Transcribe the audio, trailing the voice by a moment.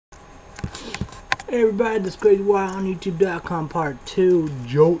Hey everybody, this is Crazy Wild on YouTube.com Part 2.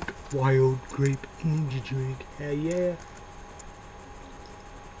 Jolt Wild Grape Energy Drink. Hell yeah.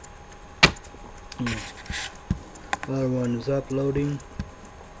 Other one is uploading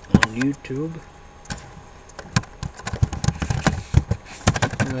on YouTube.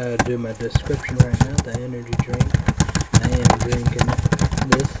 I'm gonna do my description right now. The energy drink I am drinking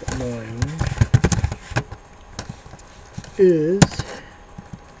this morning is...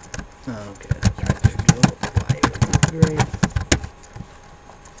 okay, that's right there. Jolt Wild Grape.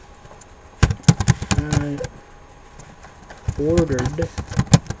 I ordered this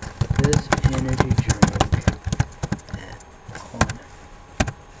energy drink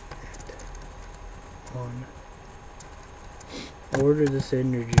order this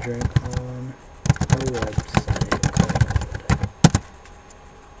energy drink on a website called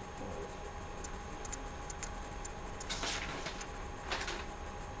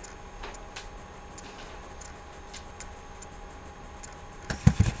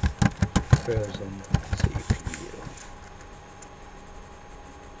Frozen CPU.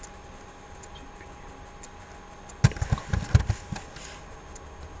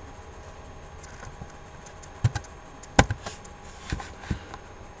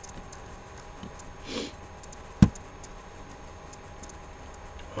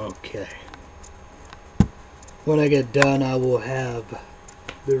 Okay. When I get done, I will have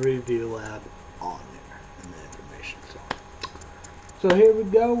the review lab on there and the information. So here we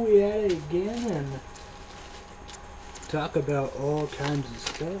go. We at it again and talk about all kinds of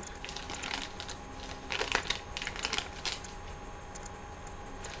stuff.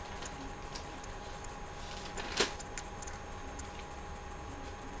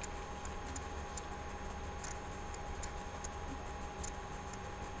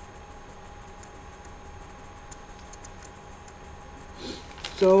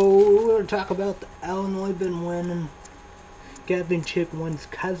 So we're going to talk about the Illinois been winning. Gavin Chick one's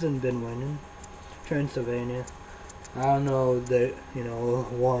cousin been winning. Transylvania. I don't know that, you know,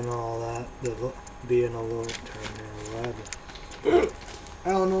 won all that. The being a little turn or whatever.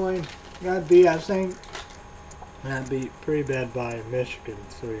 Illinois got beat, I think. Got beat pretty bad by Michigan.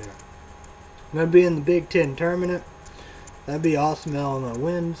 So yeah. Gonna be in the Big Ten tournament. That'd be awesome. Illinois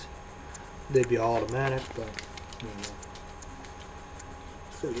wins. They'd be automatic, but you know.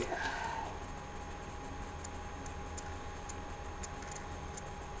 So yeah.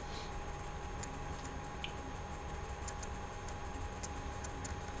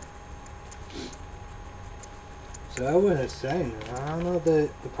 So I was saying, I don't know, the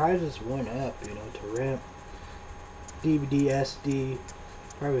prices went up, you know, to rent DVD, SD,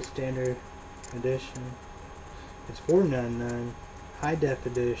 private standard edition. It's $4.99. High def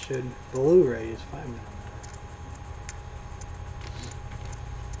edition, Blu-ray is $5.99.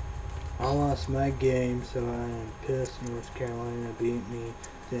 I lost my game, so I am pissed. North Carolina beat me.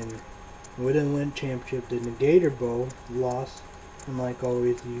 Then we didn't win championship. Then the Gator Bowl lost. And like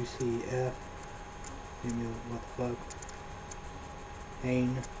always, UCF. You know, what the fuck?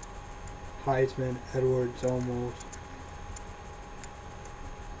 Hain, Heisman, Edwards, almost.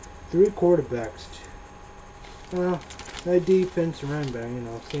 3 quarterbacks. Well, that defense and running back, you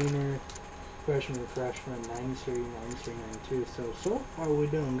know, senior. Freshman, 93, 92. So far we're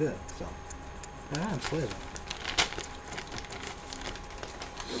doing good. So, I'm pleasant.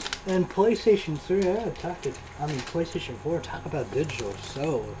 And PlayStation 3, PlayStation 4, talk about digital.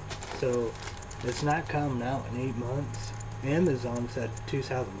 So it's not coming out in 8 months. Amazon said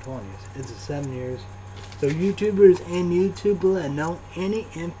 2020. It's 7 years. So YouTubers and YouTubers that know any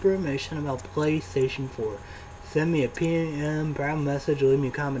information about PlayStation 4. Send me a PM, private message, leave me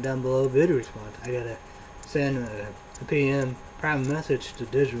a comment down below, video response. I gotta send a PM, private message to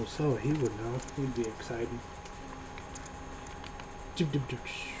Digital so he would know. He'd be excited.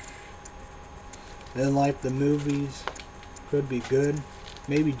 And like the movies, could be good.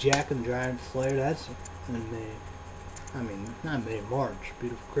 Maybe Jack and the Giant Slayer, that's in May. I mean, not May, March.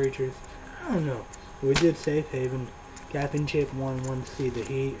 Beautiful Creatures. I don't know. We did Safe Haven. Captain Chip wanted to see the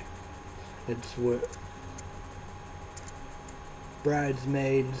heat. It's what...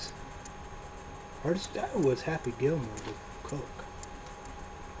 Bridesmaids. Artist that was Happy Gilmore, the cook.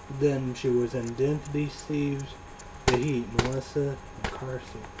 Then she was in Identity Thieves, The Heat, Melissa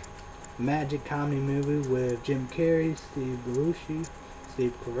McCarthy. Magic comedy movie with Jim Carrey, Steve Belushi,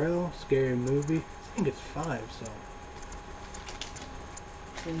 Steve Carell. Scary movie. I think it's 5, so.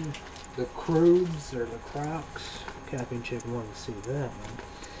 And the Croods or the Crocs. Captain Chick wanted to see that one.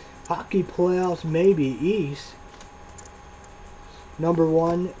 Hockey playoffs, maybe East. Number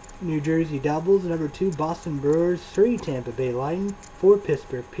 1, New Jersey Devils. Number 2, Boston Brewers. 3, Tampa Bay Lightning. 4,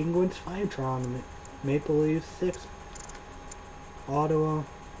 Pittsburgh Penguins. 5, Toronto Maple Leafs 6, Ottawa,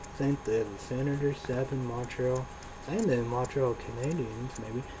 St. The Senators 7, Montreal, and the Montreal Canadiens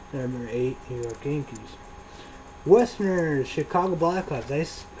maybe. Number 8, New York Yankees. Westerners, Chicago Blackhawks. They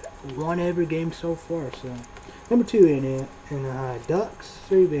won every game so far. So number 2, Anaheim Ducks.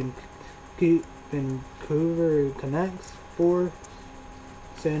 3, Vancouver Canucks. 4,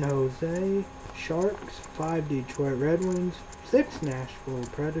 San Jose Sharks. 5, Detroit Red Wings. 6, Nashville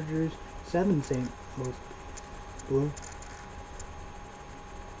Predators. 7, St. Louis Blue.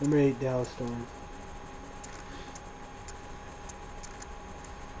 Number 8, Dallas Stars.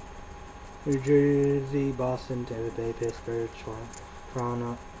 New Jersey, Boston, Tampa Bay, Pittsburgh,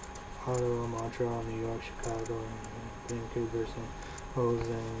 Toronto, Ottawa, Montreal, New York, Chicago, Vancouver, San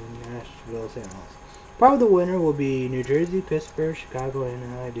Jose, Nashville, St. Louis. Probably the winner will be New Jersey, Pittsburgh, Chicago,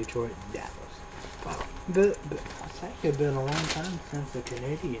 Anaheim, Detroit, Dallas. Wow. But it's actually been a long time since the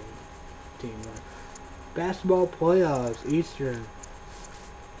Canadian team won. Basketball playoffs, Eastern.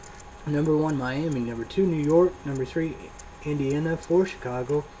 Number 1, Miami. Number 2, New York. Number 3, Indiana. 4,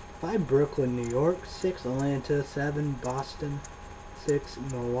 Chicago. 5, Brooklyn, New York. 6, Atlanta. 7, Boston. 6,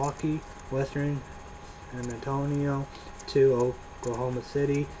 Milwaukee. Western, San Antonio. 2, Oklahoma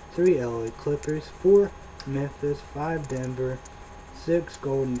City. 3, LA Clippers. 4, Memphis. 5, Denver. 6,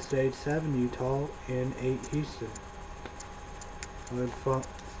 Golden State. 7, Utah. And 8, Houston. What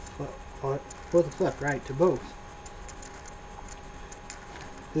the fuck, right to both.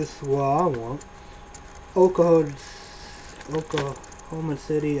 This is what I want. Oklahoma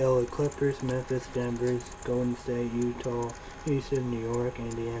City, LA Clippers, Memphis, Denver, Golden State, Utah, Houston, New York,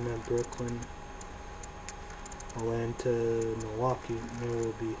 Indiana, Brooklyn, Atlanta, Milwaukee. It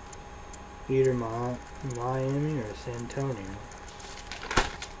will be either Miami or San Antonio.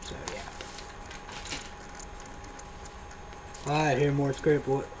 So yeah. Alright, here more script.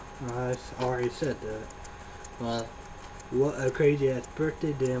 What I already said that. What a crazy ass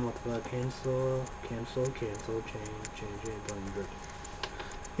birthday, damn, what the fuck, cancel, change it, blame birthday.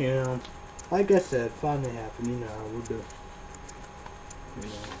 You know, like I said, finally happened, you know how we'll do. You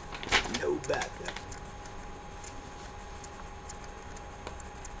know, no bad thing.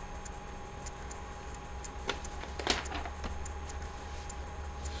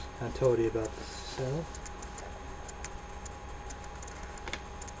 I told you about the cell.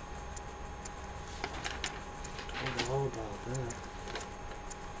 All about that.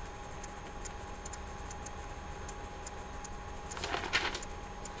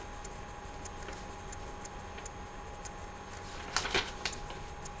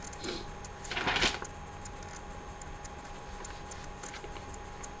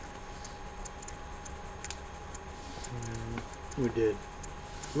 We did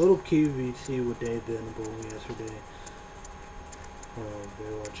a little QVC with Dave Venable yesterday.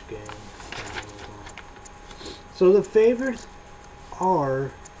 They watch game. So the favorites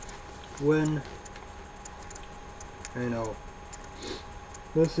are when, you know,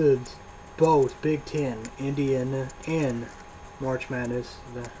 this is both Big Ten, Indiana, and March Madness,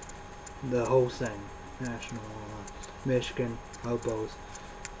 the whole thing, national, Michigan, both.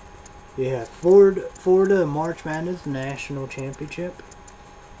 You have Florida March Madness National Championship,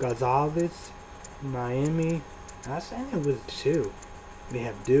 Gonzales, Miami, I think it was 2. We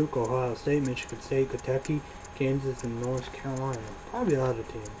have Duke, Ohio State, Michigan State, Kentucky, Kansas, and North Carolina. Probably a lot of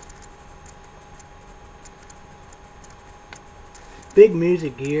teams. Big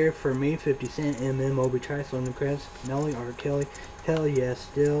music gear for me, 50 Cent, MM, Obi Trice, London Crest, Nelly, R. Kelly. Hell yes,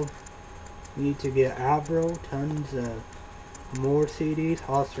 still need to get Avro, tons of more CDs,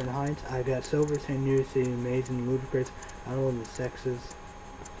 Hollister and Hines. I got Silver, St. New City, Amazing, Ludacris. I don't know the sexes.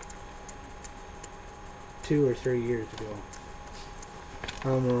 2 or 3 years ago.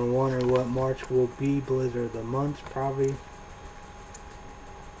 I'm gonna wonder what March will be. Blizzard of the month, probably.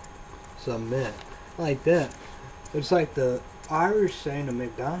 Submit. Like that. It's like the Irish saying to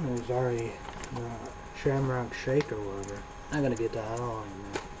McDonald's already Shamrock Shake or whatever. I'm gonna get that on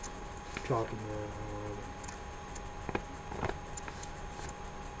there. Chocolate milk or whatever.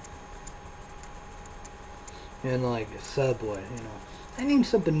 And like a Subway, you know. I need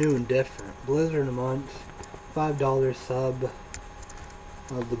something new and different. Blizzard of the month. $5 sub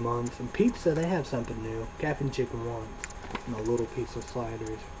of the month. And pizza, they have something new. Captain Chicken once. You know, little pizza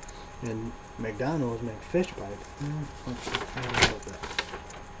sliders. And McDonald's make fish bites. I don't know about that.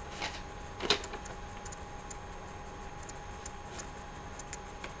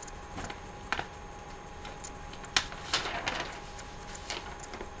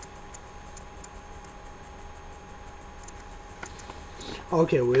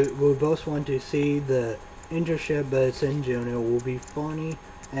 Okay, we both want to see the internship, but it's in June. It will be funny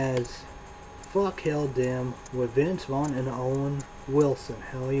as Fuck Hell Damn with Vince Vaughn and Owen Wilson.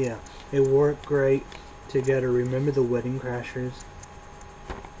 Hell yeah. It worked great together. Remember the Wedding Crashers?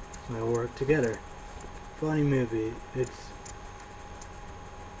 They work together. Funny movie. It's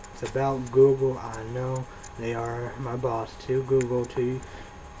about Google. I know they are my boss. To Google, to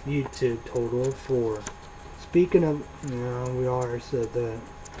YouTube. Total of 4. Speaking of, we are said that.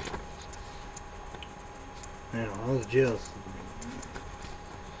 I was just.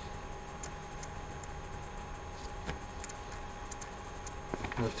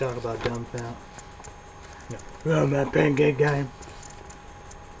 Let's talk about dumbfound. Oh, my pancake guy.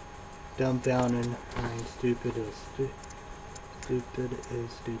 Dumbfounded. I'm stupid as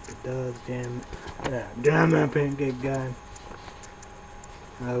stupid does. Damn. Yeah, damn that pancake guy.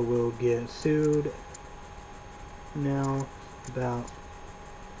 I will get sued now about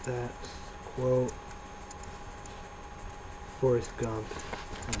that quote. Forrest Gump.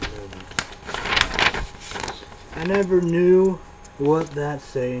 I never knew what that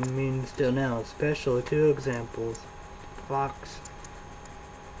saying means till now, especially 2 examples. Fox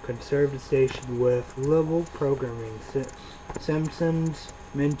conservative station with liberal programming. Simpsons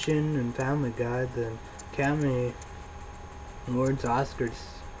mention and Family Guy, the Academy Awards,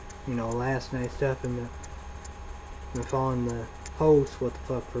 Oscars, last night stuff, and the following the host. What the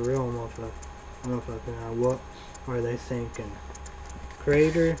fuck for real, motherfucker? What are they thinking?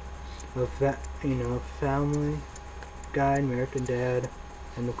 Creator of Family Guy, American Dad,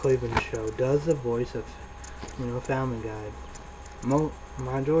 and The Cleveland Show does the voice of Family Guy.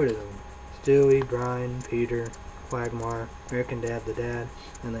 Majority of them: Stewie, Brian, Peter, Quagmire, American Dad, the dad,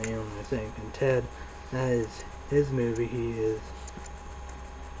 and the alien, I think. And Ted, that is his movie. He is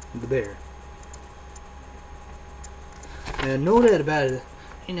the bear. And no doubt about it.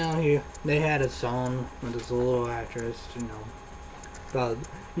 They had a song with this little actress. About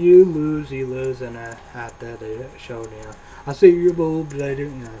you lose, and after that they showed, I see your boobs, I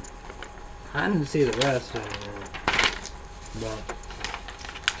do, I didn't see the rest of it, but,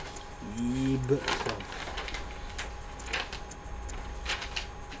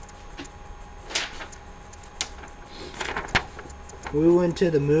 so. We went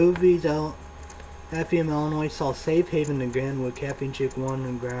to the movies out FEM, Illinois, saw Safe Haven again with Caffeine Chick 1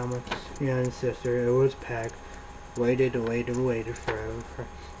 and Grandma, and sister. It was packed. Waited forever for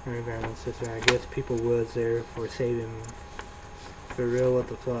her grandma and sister. I guess people was there for saving me. For real, what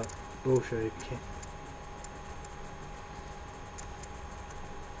the fuck? Bullshit.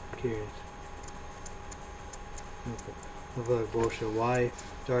 Curious. What the fuck bullshit? Why?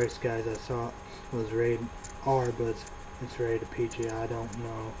 Sorry guys, I saw it was rated R, but it's rated PG. I don't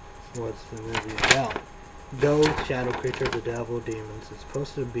know what's the movie about. Ghost, shadow creature, the devil, demons. It's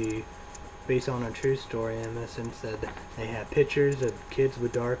supposed to be based on a true story. MSN said they have pictures of kids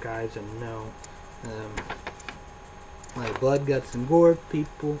with dark eyes and like blood, guts, and gore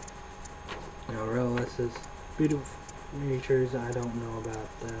people. Realists, beautiful creatures. I don't know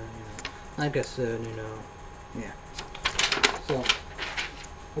about that. Like I said, yeah. So,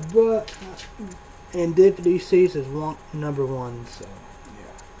 but and Deputy C's is number 1. So,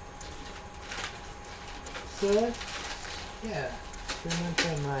 yeah. So, yeah. Pretty much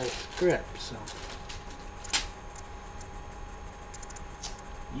have my script, so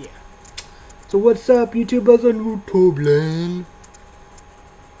yeah. So what's up, YouTubers on YouTube land?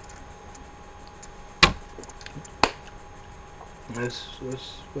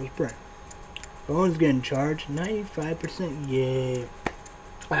 Let's pray. Phone's getting charged 95%. Yeah,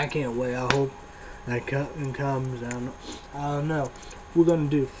 I can't wait. I hope that comes. I don't know. We're gonna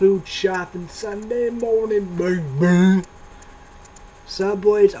do food shopping Sunday morning, baby.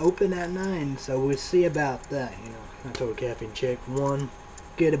 Subway's open at 9, so we'll see about that, I told Caffeine Chick 1,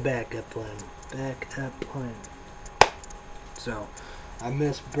 get a backup plan. So, I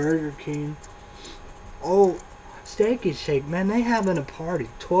miss Burger King. Oh, Steak and Shake, man, they having a party,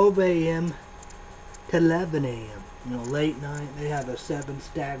 12 a.m. to 11 a.m. Late night, they have a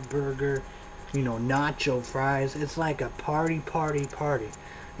 7-stack burger, nacho fries. It's like a party.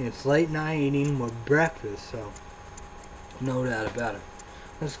 It's late night eating with breakfast, so no doubt about it.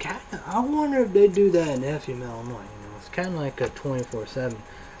 It's I wonder if they do that in FEM, Illinois. It's kind of like a 24/7.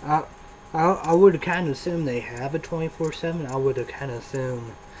 I would kind of assume they have a 24/7. I would have kind of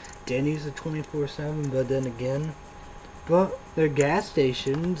assumed Denny's a 24/7, but then again, their gas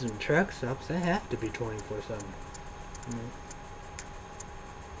stations and truck stops, they have to be 24/7.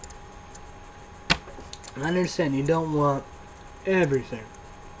 I understand you don't want everything.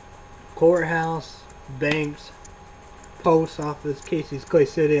 Courthouse, banks, post office, Casey's Clay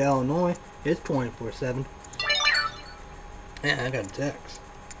City, Illinois, it's 24/7. Yeah, I got a text.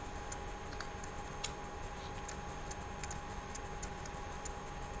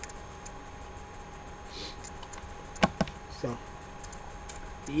 So,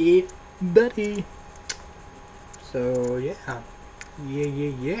 yeah, buddy. So yeah.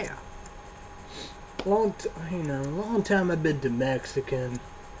 Long time I've been to Mexican.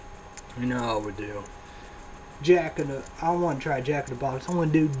 You know how we do. I want to try Jack in the Box. I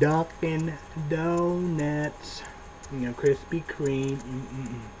want to do Dunkin' Donuts. Krispy Kreme.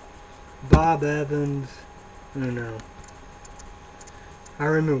 Bob Evans. I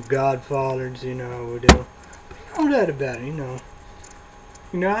remember Godfathers. You know how we do. But you know that about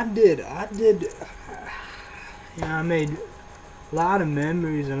it. I made a lot of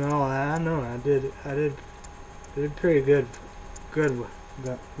memories and all that. I know I did pretty good.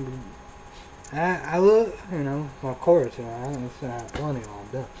 But I love, of course, I don't have plenty all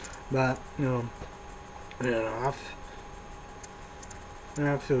day. But,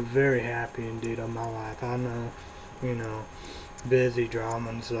 I feel very happy indeed on my life. I know, busy drama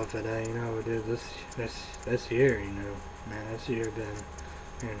and stuff like that, it is this year, man, this year been,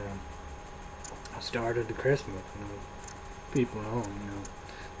 I started the Christmas, people home,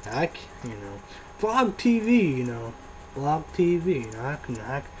 vlog TV, vlog TV,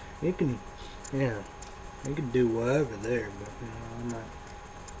 you can do whatever there, but, I'm not,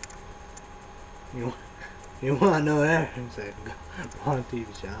 you want to know that? It's like, vlog TV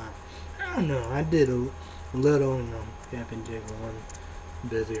show. I don't know, I did a little, Captain Jig one,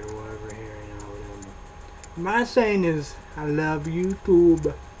 busy or whatever here, whatever. My saying is, I love YouTube,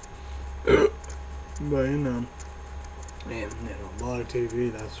 but, vlog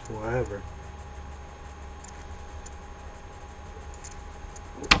TV, that's whatever.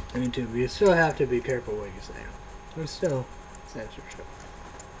 YouTube, you still have to be careful what you say. There's still censorship.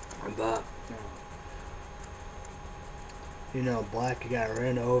 But, Black got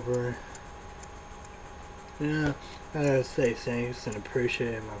ran over. I gotta say thanks and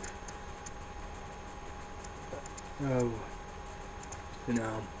appreciate my, my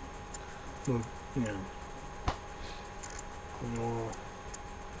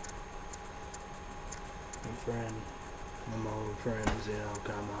friend. My old friends,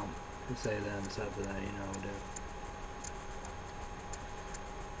 come out and say that and stuff like that, do.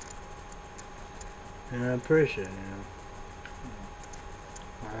 And I appreciate it,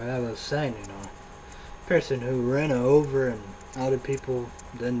 I was saying, person who ran over and other people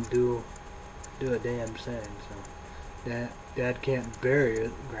didn't do a damn thing, so Dad can't bury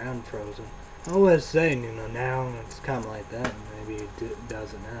it, ground frozen. I was saying, now it's kind of like that, and maybe he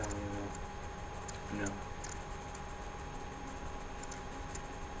does it now,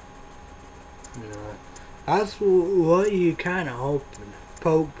 That's what you kind of hoping.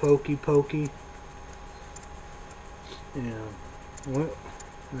 Pokey.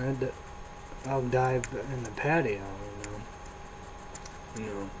 I'll dive in the patio,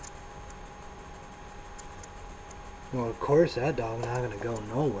 Well, of course, that dog's not gonna go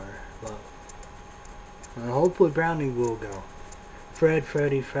nowhere, but hopefully Brownie will go. Fred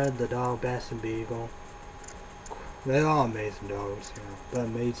the dog, Basset Beagle. They're all amazing dogs, but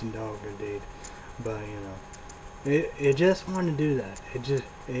amazing dog indeed. But, it just wanted to do that. It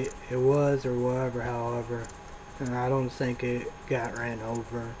was, or whatever, however, and I don't think it got ran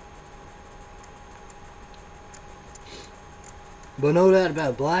over. But no doubt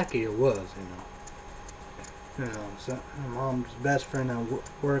about Blackie, it was, so my mom's best friend that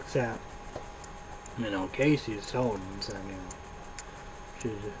works at, Casey's told him, said,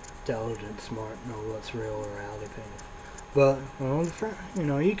 she's intelligent, smart, know what's real or reality. But,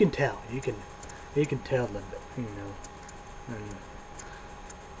 you can tell. You can tell that, and,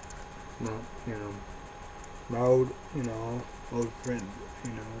 my old friend,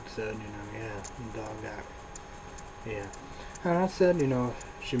 said, yeah, the dog got, yeah. And I said,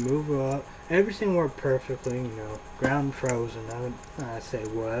 she moved up, everything worked perfectly, ground frozen, I say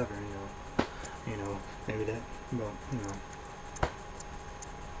whatever, maybe that, but,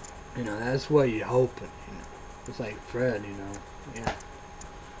 that's what you're hoping, It's like Fred, yeah.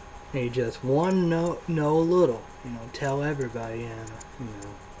 He just want to know a little, tell everybody,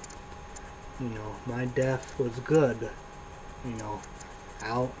 my death was good,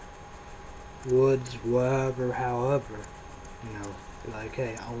 out, woods, wherever, however, like,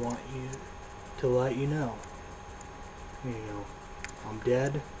 hey, I want you to let you know, I'm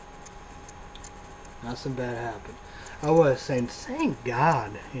dead, nothing bad happened. I was saying, thank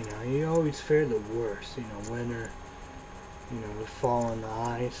God, you always fear the worst, winter, the fall on the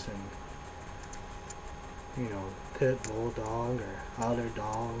ice, and, pit bulldog, or other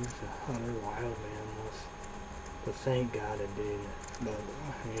dogs, or other wild animals, but thank God it did, but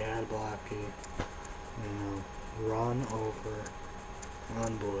he had Blackie, run over,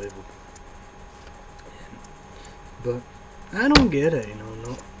 unbelievable, but, I don't get it,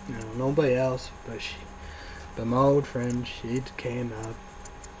 nobody else, but my old friend, she came out.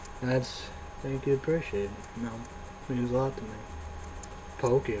 That's, thank you, appreciate it, means a lot to me.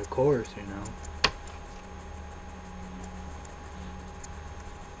 Pokey, of course,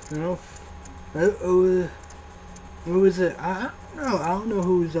 it was I don't know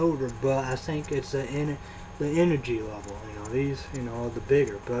who's older, but I think it's the energy level, these, the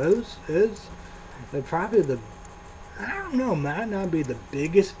bigger, but it was probably I don't know, might not be the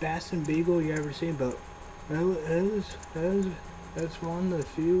biggest Basset Beagle you ever seen, but that's one of the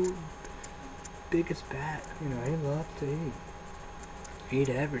few biggest bat. He loves to eat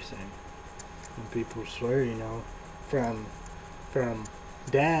everything. And people swear, from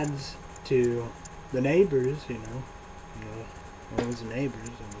dads to the neighbors, those neighbors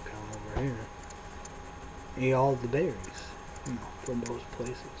that will come over here, eat all the berries, from those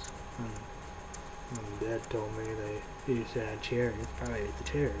places. And Dad told me they used to have cherries, probably ate the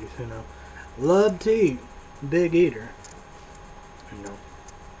cherries, Love to eat, big eater,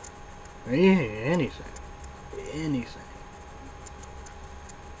 anything.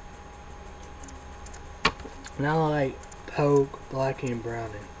 Now like Poke, Blackie, and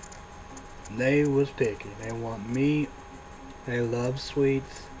Brownie, they was picky. They want meat, they love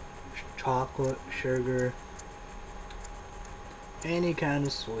sweets, chocolate, sugar, any kind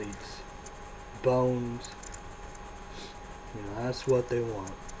of sweets. Bones, that's what they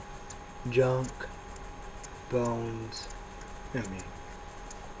want. Junk, bones,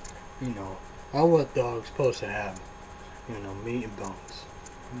 all what dogs supposed to have, meat and bones.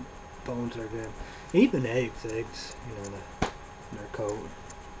 Bones are good. Even eggs, they're cold.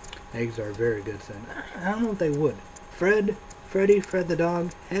 Eggs are a very good thing. I don't know if they would. Fred the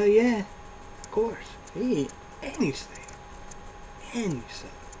dog, hell yeah, of course. He eat anything.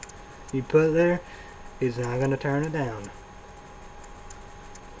 You put it there, he's not going to turn it down.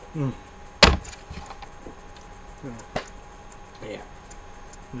 Yeah.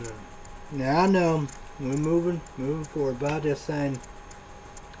 Now I know we're moving forward, but I'm just saying,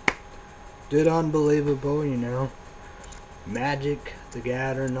 did unbelievable, Magic, the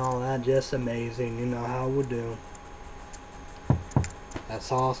Gathering, and all that, just amazing. How we do. That's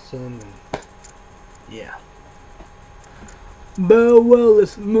awesome, and yeah. But well,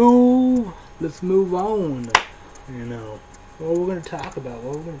 let's move on. What we're gonna talk about.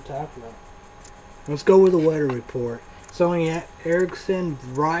 Let's go with the weather report. Sony Ericsson,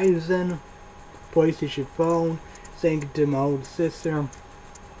 Verizon, PlayStation phone. Thank you to my old sister.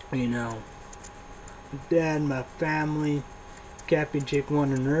 Dad, my family, Captain Chick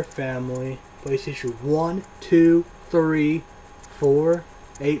 1 and her family. PlayStation 1, 2, 3, 4,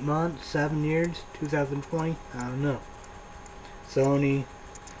 8 months, 7 years, 2020. I don't know. Sony,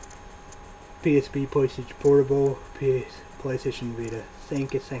 PSP, PlayStation Portable, PlayStation Vita.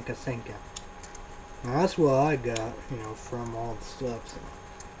 Thank you. Now that's what I got, from all the stuff. So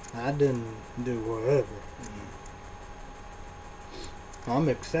I didn't do whatever. I'm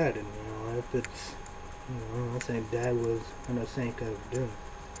excited, if it's, I think Dad was gonna think of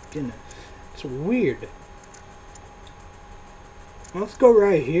getting it. It's weird. Let's go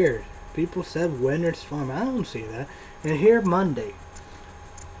right here. People said winter storm. I don't see that. And here Monday.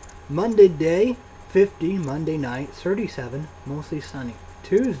 Monday day, 50. Monday night, 37. Mostly sunny.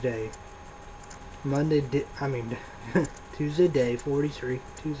 Tuesday. Tuesday day, 43.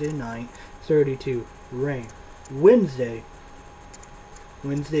 Tuesday night, 32. Rain. Wednesday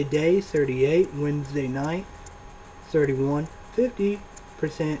day, 38. Wednesday night, 31.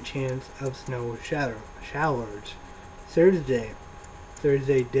 50% chance of snow showers. Thursday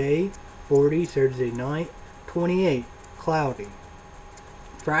day, 40. Thursday night, 28. Cloudy.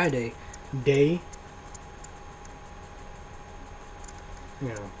 Friday day,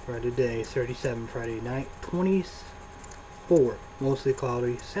 Friday day, 37. Friday night, 24. Mostly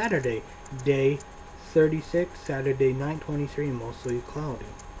cloudy. Saturday day, 36. Saturday night, 23. Mostly cloudy.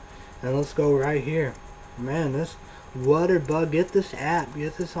 And let's go right here. Man, this weather bug, get this app.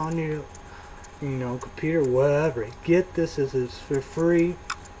 Get this on your, computer, whatever. Get this. This is for free.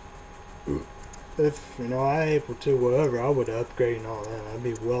 If, I able to, whatever, I would upgrade and all that. That'd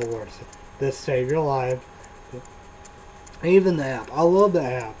be well worth it. This save your life. Even the app. I love the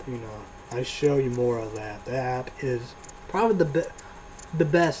app, I show you more of that. The app is probably the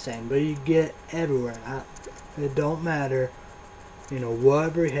best thing, but you get everywhere. It don't matter,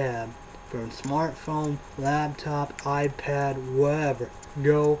 whatever you have, from smartphone, laptop, iPad, whatever.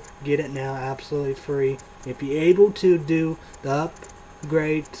 Go get it now, absolutely free. If you're able to do the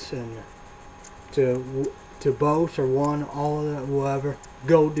upgrades and to both or one, all of that, whatever,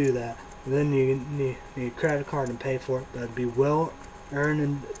 go do that. then you need a credit card and pay for it. That'd be well earned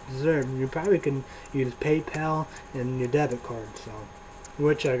and deserved. You probably can use PayPal and your debit card, so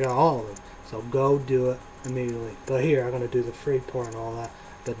which I got all of them. So go do it immediately. But here I'm gonna do the free part and all that.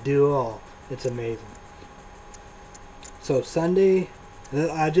 But do it all. It's amazing. So Sunday,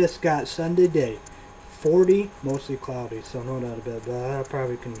 I just got Sunday day, 40, mostly cloudy, so no doubt about it. But I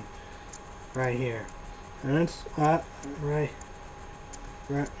probably can right here, and it's right.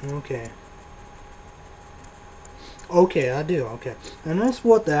 Okay, I do. Okay, and that's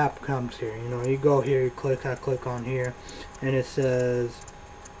what the app comes here. You know, you go here, you click. I click on here, and it says,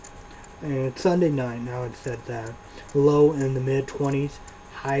 and it's Sunday night now. It said that low in the mid 20s,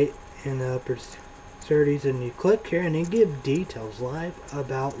 high in the upper 30s, and you click here, and they give details live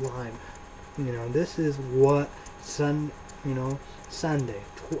about live. You know, this is what Sunday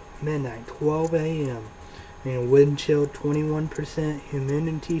midnight, 12 a.m. And wind chill 21%,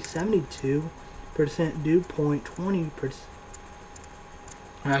 humidity 72%, dew point 20%.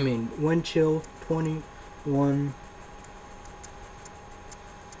 I mean, wind chill 21.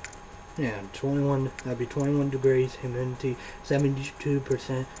 Yeah, 21. That'd be 21 degrees. Humidity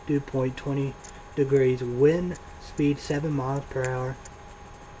 72%, dew point 20 degrees. Wind speed 7 miles per hour.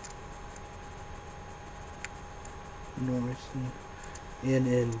 North.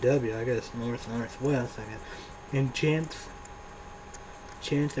 NNW, I guess northwest, I guess. And chance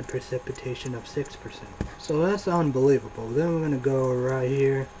of precipitation of 6%. So that's unbelievable. Then we're gonna go right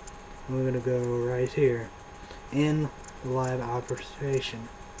here. And we're gonna go right here in live observation.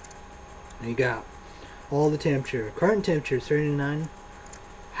 And you got all the temperature. Current temperature is 39.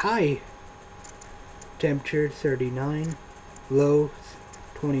 High temperature 39. Low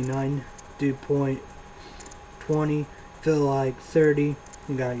 29. Dew point 20. Feel like 30.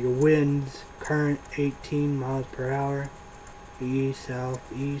 You got your winds, current 18 miles per hour, east,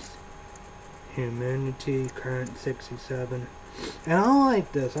 southeast, humidity, current 67. And I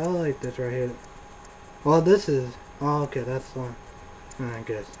like this right here. Well, this is, oh, okay, that's one, I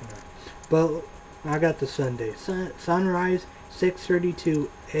guess, yeah. But I got the Sunday. Sunrise 6:32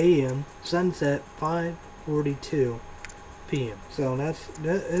 a.m., sunset 5:42 p.m. So this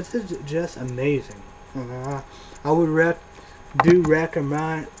is just amazing. I would recommend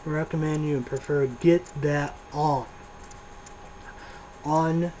you and prefer get that on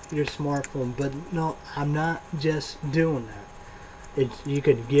your smartphone. But no, I'm not just doing that. You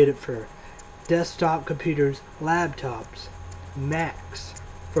could get it for desktop computers, laptops, Macs,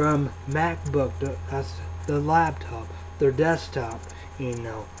 from MacBook. That's the laptop. Their desktop. You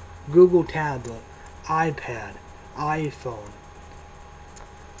know, Google tablet, iPad, iPhone.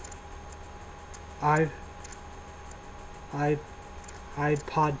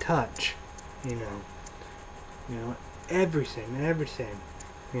 iPod Touch, you know, everything,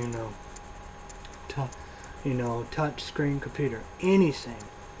 touch screen computer, anything.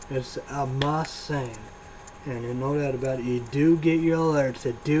 It's a must thing, and no doubt about it. You do get your alerts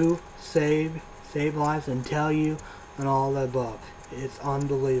that do save lives and tell you and all that above. It's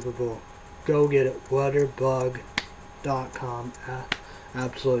unbelievable. Go get it, waterbug.com,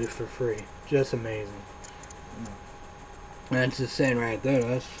 absolutely for free. Just amazing. That's just saying right there.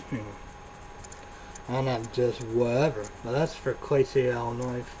 That's, I'm not just whatever, but that's for Clay City,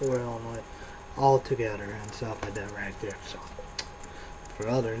 Illinois, for Illinois, all together and stuff like that right there. So for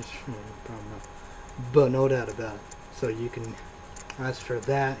others, probably not, but no doubt about it. So you can, as for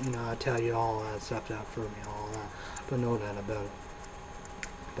that, I tell you all that stuff out for me, all that, but no doubt about it.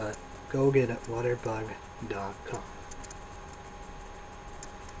 But go get it, waterbug.com.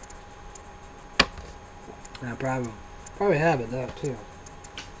 I probably have it that too.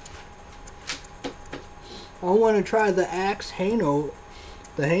 I want to try the Axe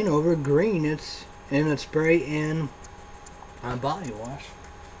Hanover Green. It's in a spray and a body wash.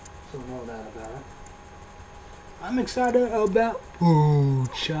 So no doubt about it. I'm excited about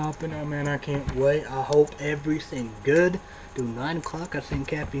food shopping. Oh man, I can't wait. I hope everything good. Do 9 o'clock. I think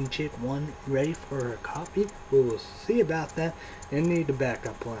Caffeine Chick 1 ready for her coffee. We will see about that and need a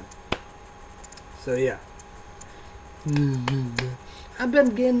backup plan. So yeah. I've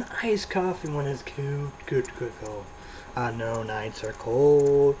been getting iced coffee when it's cold. I know nights are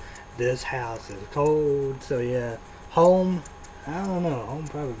cold. This house is cold. So yeah, home. I don't know. Home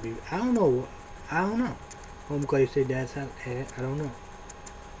probably. I don't know. Home Clay City Dad's house. I don't know.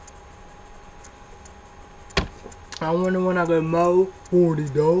 I wonder when I go mow.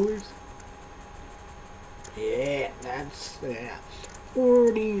 $40. Yeah, that's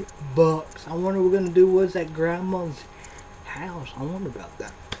 $40. I wonder what we're gonna do. What's at Grandma's house? I wonder about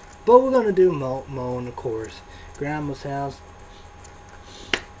that. But we're gonna do mowing, of course. Grandma's house.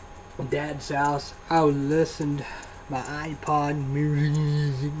 Dad's house, I would listen to my iPod,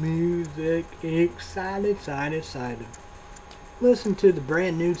 music, excited. Listen to the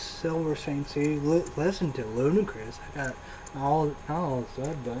brand new Silver Saint CD. Listen to Ludacris. I got all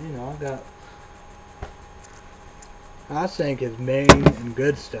stuff, but you know, I think it's main and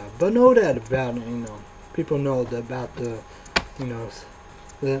good stuff. But no doubt about it, you know, people know about the, you know,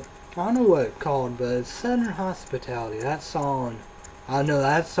 the, I don't know what it's called, but it's Southern Hospitality. That song, I know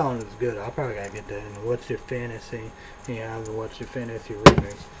that song is good. I probably gotta get that in. What's Your Fantasy? Yeah, the What's Your Fantasy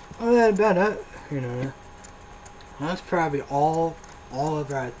remix. Oh, that about that, you know. That's probably all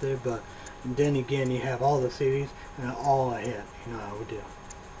of right there, but then again, you have all the CDs and all a hit, you know how we do.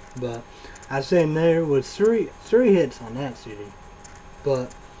 But I said there was three hits on that CD,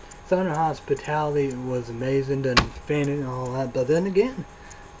 but Southern Hospitality was amazing, and fan and all that. But then again,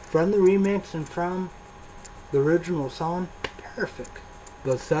 from the remix and from the original song, perfect.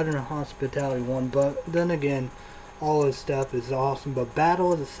 But Southern Hospitality won. But then again, all his stuff is awesome. But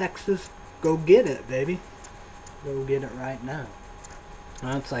Battle of the Sexes, go get it, baby. Go get it right now.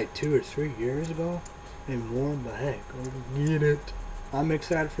 That's like 2 or 3 years ago, and more. But hey, go get it. I'm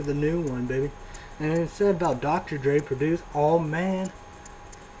excited for the new one, baby. And it said about Dr. Dre produced. Oh man,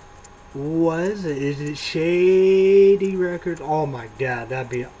 what is it? Is it Shady Records? Oh my God,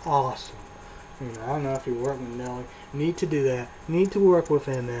 that'd be awesome. You know, I don't know if you work with Nelly. Need to do that. Need to work with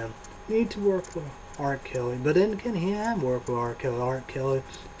MM. Need to work with R. Kelly. But then again, he had worked with R. Kelly. R. Kelly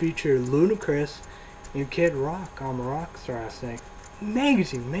featured Ludacris and Kid Rock on the Rockstar, I think.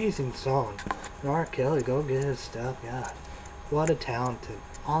 Amazing song. And R. Kelly, go get his stuff. God, what a talented,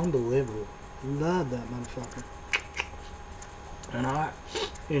 unbelievable. Love that motherfucker. And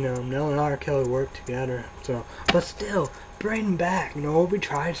you know, Mel and R. Kelly worked together. So, but still, bring him back. You know, Obi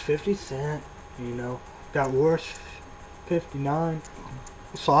tries 50 Cent. You know, got worse 59.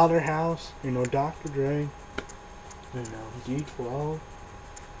 Slaughterhouse. You know, Dr. Dre. You know, D12.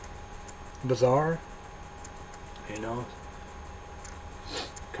 Bizarre. You know,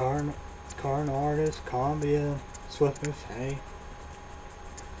 Carn Artist, Columbia, Swift and Faye.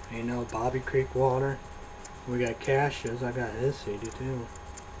 You know, Bobby Creekwater. We got Cassius. I got his CD too.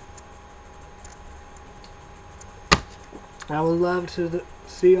 I would love to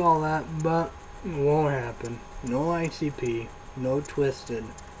see all that, but it won't happen. No ICP, no Twisted,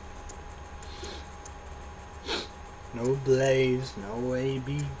 no Blaze, no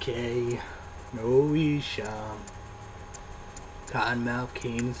ABK, no Esham. Cottonmouth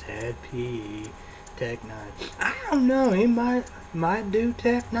King's Head PE, Tech 9. I don't know, he might do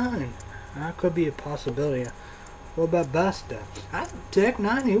Tech 9. That could be a possibility. What about Busta? Tech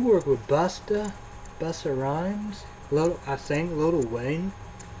 9, he worked with Busta Rhymes, I think Lil Wayne.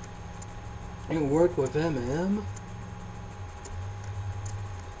 He worked with Eminem.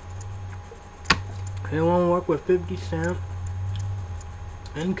 He won't work with 50 Cent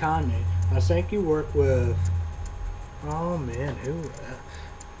and Kanye. I think he worked with, oh man, who?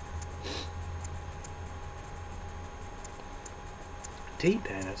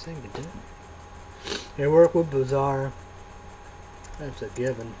 T-Pain, I think he did. He worked with Bizarre. That's a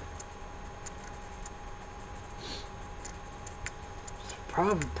given.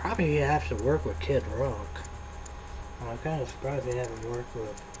 Probably he has to work with Kid Rock. I'm kind of surprised he haven't worked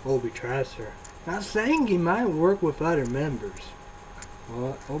with Obi Tricer. Not saying he might work with other members.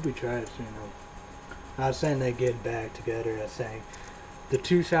 Well, Obi Tricer, you know. I was saying they get back together. I was saying the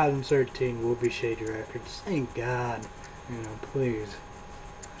 2013 will be Shady Records. Thank God. You know, please.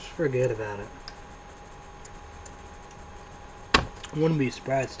 Just forget about it. I wouldn't be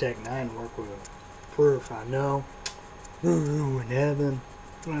surprised Tech 9 work with Proof. I know. Ooh, in heaven.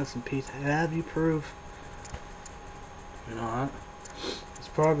 Rest in peace. Have you Proof? You know, it's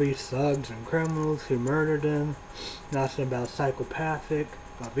probably thugs and criminals who murdered him. Nothing about psychopathic.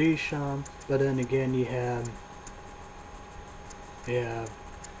 Esham, but then again you have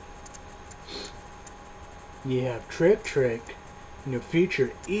Trick, you know,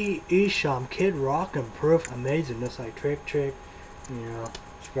 feature Esham, Kid Rock, and Proof. Amazing, just like Trick, you know,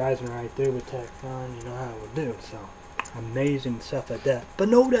 surprising right there with Tech 9, you know how it would do. So amazing stuff like that. But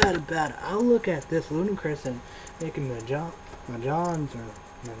no doubt about it, I'll look at this Ludacris and making the Johns or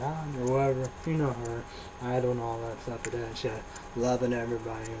Madonna or whatever, you know her, Idol and all that stuff like that shit. Loving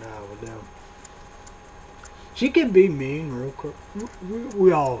everybody, you know how we do. She can be mean real quick.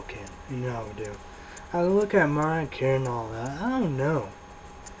 We all can, you know how we do. I look at Mariah Carey and all that, I don't know.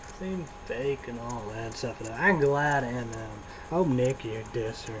 Seems fake and all that stuff like that. I'm glad and I hope Nicki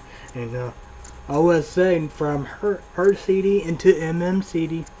diss her, you know. I was saying from her CD into MM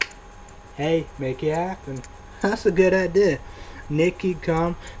CD, hey, make it happen. That's a good idea. Nicki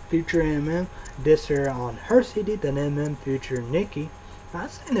come feature MM, diss her on her CD, then MM feature Nicki. I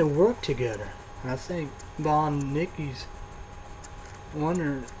think they work together. I think on Nicki's one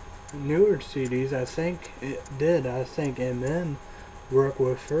or newer CDs, I think it did. I think MM worked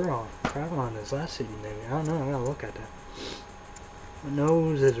with her on probably on his last CD maybe. I don't know. I gotta look at that. My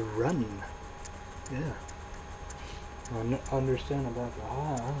nose is running. Yeah. I understand about the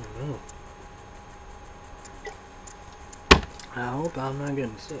high. I don't know. I hope I'm not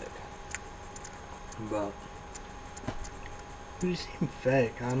getting sick. But you seem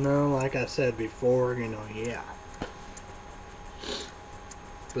fake. I know, like I said before, you know, yeah.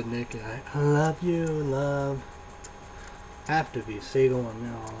 But Nicki, I love you, love. Have to be single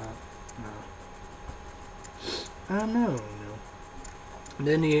and all that. No. I don't know, you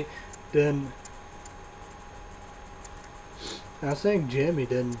know. Then I think Jimmy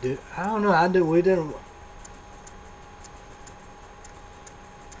didn't do. I don't know. We didn't.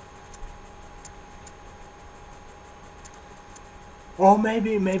 Oh,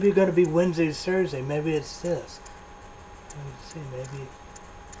 maybe gonna be Wednesday, Thursday. Maybe it's this. Let's see.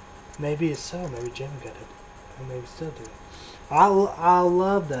 Maybe it's so. Maybe Jimmy got it. Or maybe still do it. I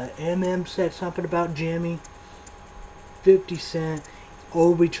love that. MM said something about Jimmy. 50 Cent.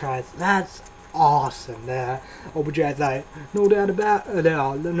 Obi tries. That's awesome. That Obi tries like no doubt about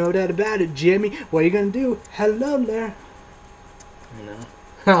it, Jimmy. What are you gonna do? Hello there. You know,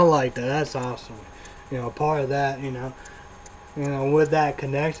 I like that. That's awesome. You know, part of that. You know, with that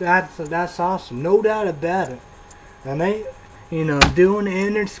connection, that's awesome. No doubt about it. And they, you know, doing the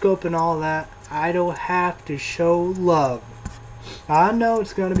Interscope and all that. I don't have to show love. I know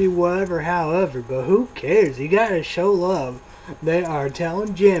it's gonna be whatever, however, but who cares? You gotta show love. They are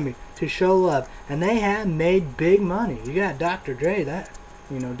telling Jimmy to show love, and they have made big money. You got Dr. Dre. That,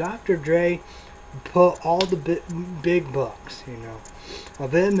 you know, Dr. Dre put all the big bucks, you know,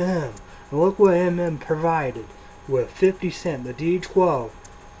 of MM. And look what MM provided with 50 Cent, the D12.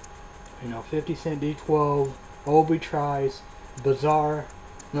 You know, 50 Cent D12, Obi tries, Bizarre.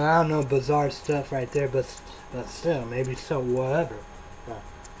 Well, I don't know Bizarre stuff right there, but still, maybe so, whatever. But,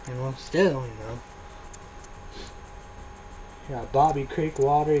 you know, still, you know. You got Bobby Creek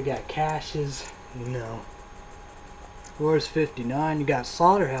Water, you got Cashes, you know. Where's 59? You got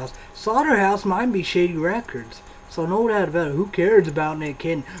Slaughterhouse. Slaughterhouse might be Shady Records. So no doubt about it. Who cares about Nick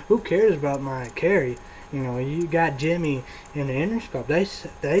Cannon? Who cares about Mariah Carey? You know, you got Jimmy in the Interscope.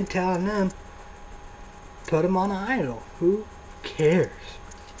 They telling them, put him on Idol. Who cares?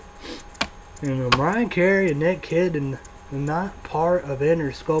 You know, Mariah Carey and Nick Cannon are not part of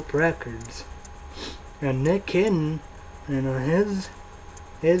Interscope Records. And Nick Cannon, you know, his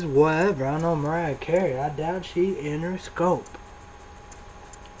whatever. I know Mariah Carey. I doubt she Interscope.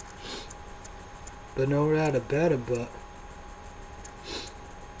 But no doubt about it. But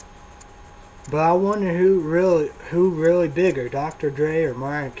I wonder who really bigger, Dr. Dre or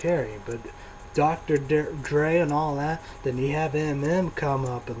Mariah Carey. But Dr. Dre and all that, then you have MM come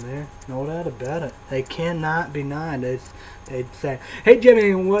up in there. No doubt about it. They cannot be denied. They'd say, hey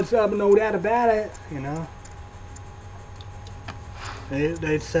Jimmy, what's up? No doubt about it. You know.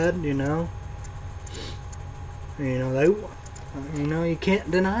 They said, you know, you can't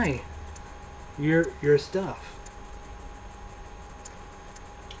deny your stuff.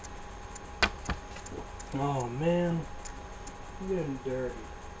 Oh man, I'm getting dirty.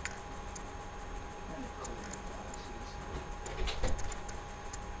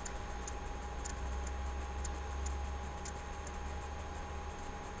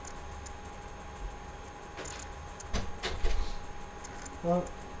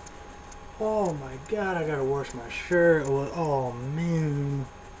 Oh my god, I gotta wash my shirt. Oh man,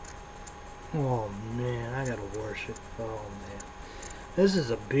 I gotta wash it. Oh man, this is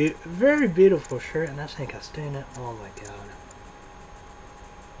a very beautiful shirt, and I think I stain it. Oh my god,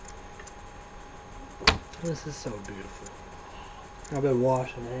 this is so beautiful. I've been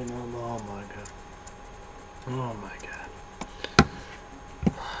washing it. Oh my god. Oh my god.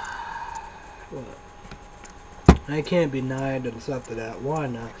 What? I can't be denied and stuff to that. Why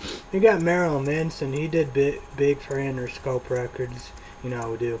not? You got Marilyn Manson. He did big for Interscope Records. You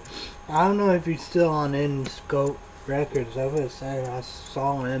know, we do. I don't know if he's still on Interscope Records. I was saying I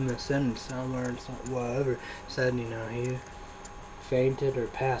saw him MSN somewhere or something, whatever. Said, you know, he fainted or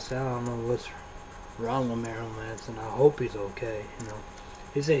passed out. I don't know what's wrong with Marilyn Manson. I hope he's okay. You know,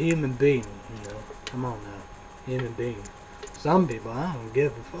 he's a human being. You know, come on now, human being. Some people, I don't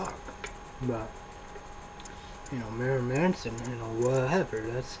give a fuck. But you know, Marilyn Manson, you know, whatever.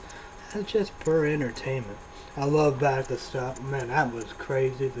 That's just pure entertainment. I love back the stuff. Man, that was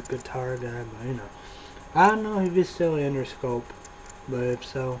crazy. The guitar guy, but you know, I don't know if he's still Interscope, but if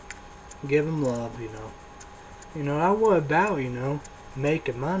so, give him love, you know. You know, that's what about, you know,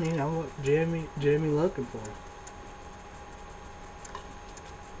 making money. That's what Jimmy looking for.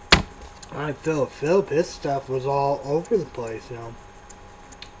 I Philip, his stuff was all over the place, you know.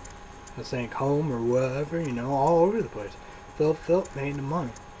 I think home or whatever, you know, all over the place. Philip made the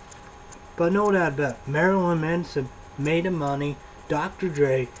money. But know that about Marilyn Manson made the money, Dr.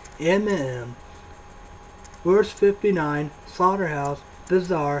 Dre, Eminem, Verse 59, Slaughterhouse,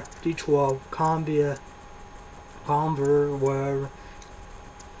 Bizarre, D12, Convia, Conver, whatever,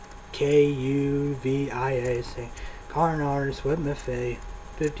 Kuvia, say, Carn Artist, Whip Maffei,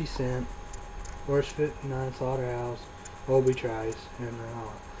 50 Cent, Verse 59, Slaughterhouse, Obi Tries, and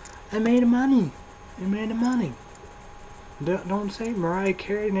I made the money. It made the money. Don't say Mariah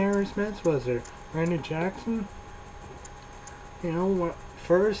Carey and Aaron Smith was there. Randy Jackson. You know,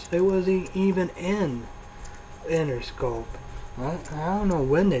 first it wasn't even in Interscope. I don't know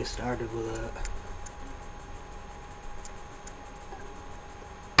when they started with that.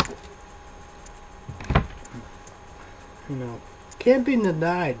 You know, can't be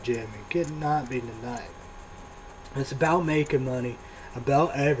denied, Jimmy. Cannot be denied. It's about making money,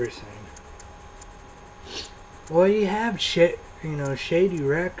 about everything. Well, you have Shady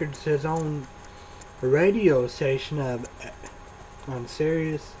Records, his own radio station on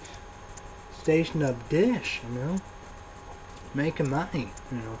Sirius station of Dish, you know, making money,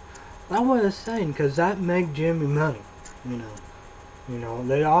 you know. That's what I'm saying, because that make Jimmy money, you know. You know,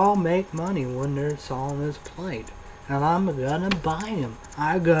 they all make money when their song is played. And I'm gonna buy them.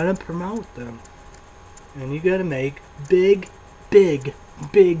 I'm gonna promote them. And you gotta make big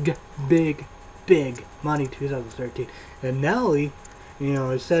money 2013. And Nelly, you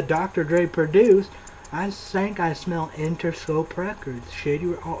know, it said Dr. Dre produced. I think I smell Interscope Records.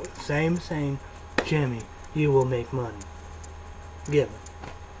 Shady, same saying, Jimmy, you will make money. Give it.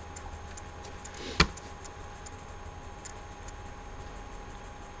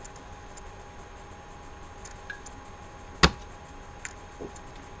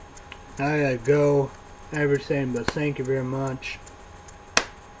 I gotta go. Everything, but thank you very much.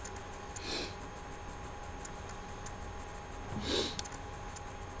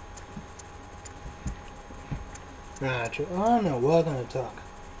 Gotcha. I don't know what I'm gonna talk.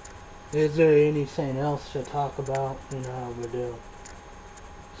 Is there anything else to talk about? You know how we do.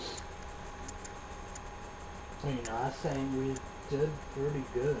 You know, I think we did pretty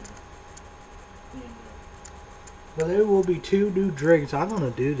good. You know. But there will be 2 new drinks. I'm gonna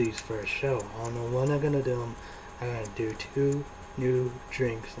do these for a show. I don't know when I'm gonna do them. I'm gonna do 2 new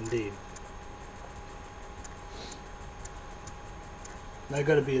drinks indeed. They're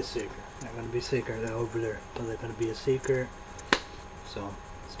gonna be a secret. They're gonna be a secret over there, but they're gonna be a secret. So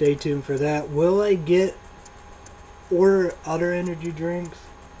stay tuned for that. Will I order other energy drinks?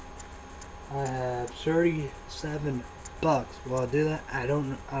 I have 37 bucks. Will I do that? I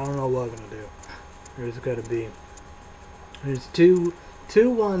don't know what I'm gonna do. There's gotta be. There's two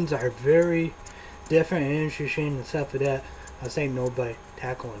ones are very different and interesting, and stuff like that. I say nobody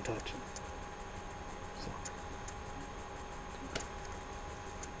tackle and touch them.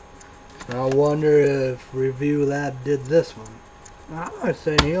 I wonder if Review Lab did this one. I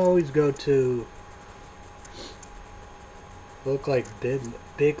say he always go to look like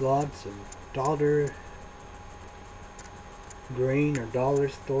big lots of Dollar Green or Dollar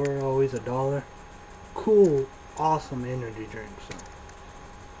Store, always $1. Cool, awesome energy drink.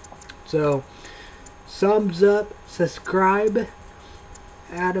 So thumbs up, subscribe,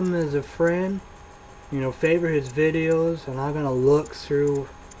 add him as a friend, you know, favorite his videos, and I'm gonna look through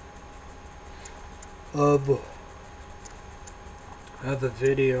of a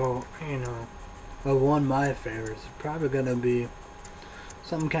video, you know, of one of my favorites. It's probably gonna be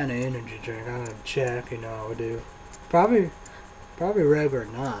some kind of energy drink. I'm gonna check, you know, I would do probably regular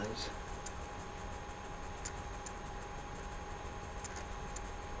Nas.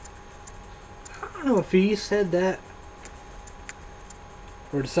 I don't know if he said that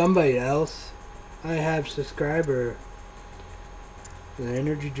or somebody else I have subscriber, the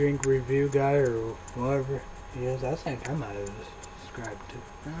energy drink review guy or whatever he is. I think I might have subscribed to.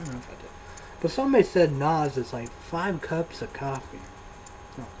 I don't know if I did. But somebody said Nas is like 5 cups of coffee.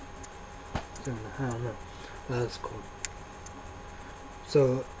 Oh. I don't know. That's cool.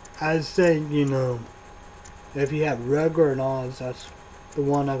 So I was saying, you know, if you have regular Nas, that's the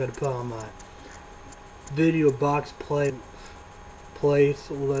one I'm gonna put on my video box place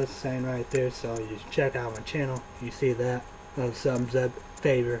list saying right there. So you check out my channel, you see that. Thumbs up,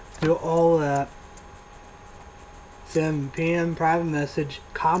 favor, do all that. 7 p.m. private message.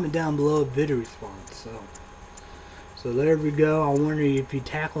 Comment down below video response. So there we go. I wonder if you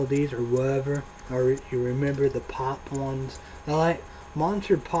tackle these or whatever, or you remember the pop ones. I like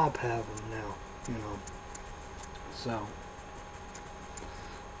Monster Pop have them now, you know. So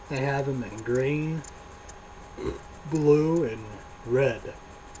they have them in green, blue, and red.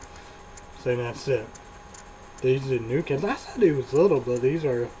 So that's it. These are new cans. I thought he was little, but these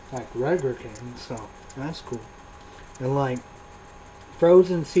are like regular cans, so that's cool. And like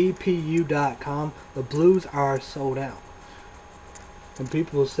FrozenCPU.com, the blues are sold out. And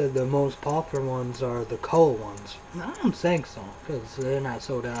people said the most popular ones are the coal ones. I don't think so, because they're not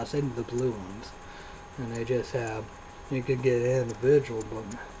sold out. I said the blue ones. And they just have, you can get individual, but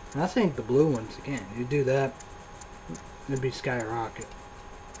I think the blue ones, again, you do that, it'd be skyrocket.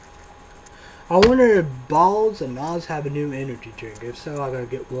 I wonder if Balls and Nas have a new energy drink. If so, I gotta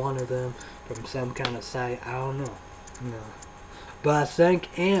get one of them from some kind of site. I don't know. No. But I think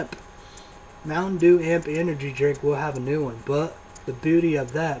Mountain Dew Amp energy drink will have a new one. But the beauty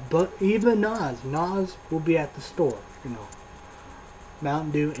of that, but even Nas will be at the store, you know.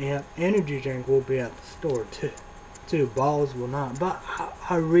 Mountain Dew Amp energy drink will be at the store too. Balls will not. But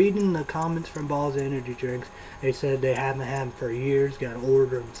I read in the comments from Balls energy drinks, they said they haven't had them for years, got to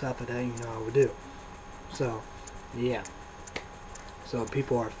order and stuff like that, you know how we do. So, yeah. So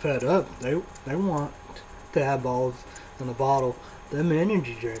people are fed up. They want to have Balls in a bottle. Them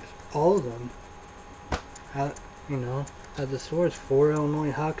energy drinks, all of them, you know, at the stores. 4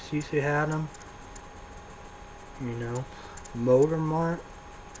 Illinois Hucks used to have them. You know, Motor Mart.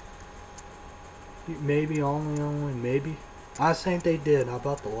 Maybe only, maybe. I think they did. How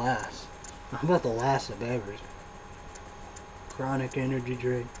about the last? How about the last of everything? Chronic energy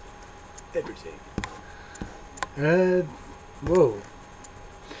drink. Everything. Whoa.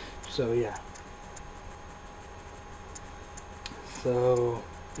 So, yeah. So,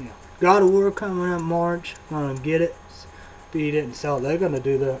 yeah. God of War coming up March. Gonna get it, beat it, and sell it. They're gonna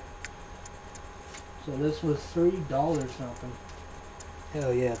do that. So this was $3 something.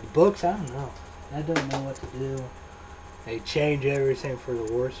 Hell yeah. The books, I don't know. I don't know what to do. They change everything for the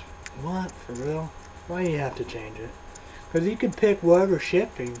worse. What? For real? Why do you have to change it? Because you can pick whatever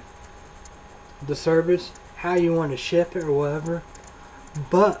shipping, the service, how you want to ship it or whatever.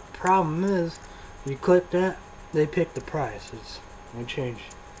 But problem is, you click that, they pick the prices. They change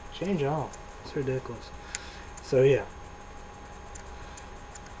it all. It's ridiculous. So yeah.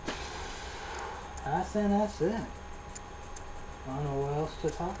 I think that's it. I don't know what else to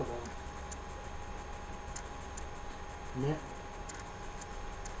talk about.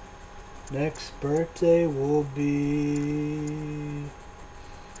 Next birthday will be...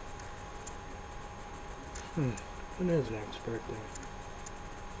 When is next birthday?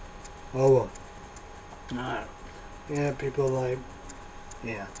 Oh well. Alright. Yeah, people like...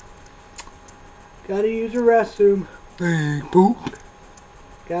 Yeah. Gotta use the restroom. Hey, poop.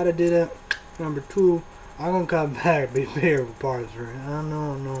 Gotta do that. Number 2. I'm gonna come back and be here for part 3. I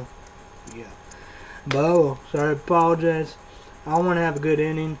know. Yeah. But oh, sorry, apologize. I want to have a good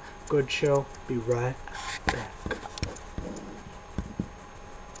inning, good show. Be right back.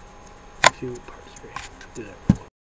 Part 3. Do that.